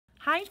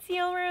Hi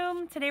Teal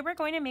Room! Today we're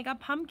going to make a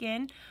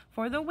pumpkin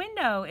for the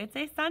window. It's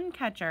a sun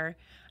catcher.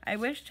 I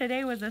wish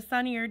today was a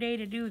sunnier day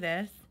to do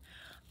this,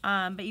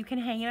 but you can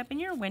hang it up in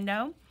your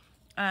window,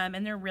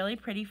 and they're really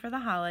pretty for the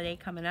holiday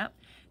coming up.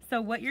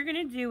 So what you're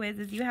going to do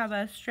is you have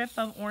a strip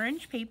of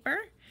orange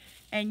paper,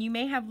 and you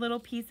may have little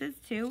pieces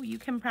too. You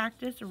can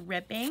practice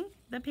ripping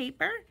the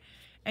paper,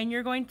 and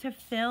you're going to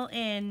fill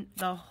in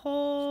the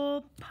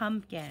whole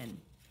pumpkin.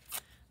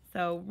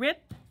 So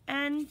rip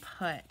and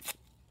put.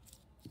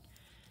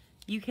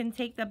 You can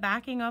take the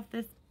backing off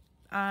this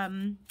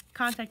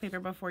contact paper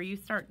before you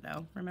start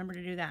though. Remember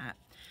to do that.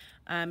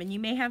 And you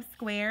may have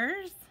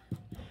squares.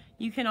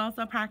 You can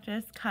also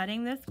practice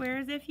cutting the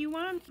squares if you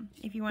want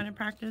to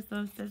practice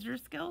those scissor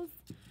skills.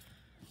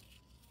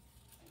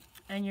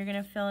 And you're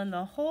going to fill in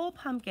the whole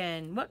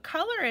pumpkin. What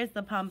color is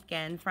the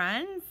pumpkin,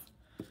 friends?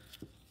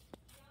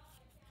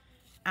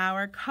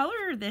 Our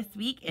color this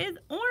week is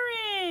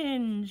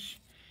orange.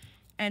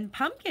 And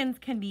pumpkins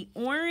can be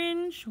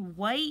orange,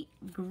 white,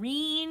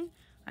 green.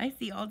 I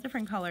see all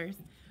different colors.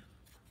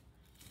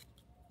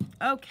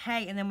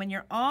 Okay, and then when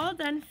you're all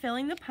done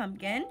filling the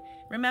pumpkin,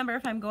 remember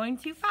if I'm going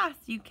too fast,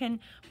 you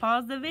can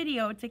pause the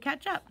video to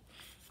catch up.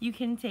 You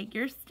can take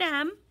your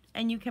stem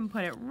and you can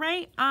put it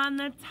right on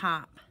the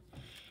top.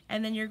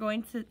 And then you're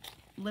going to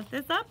lift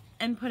this up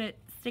and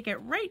stick it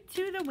right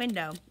to the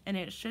window, and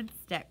it should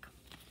stick.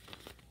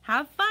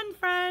 Have fun,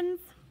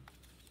 friends!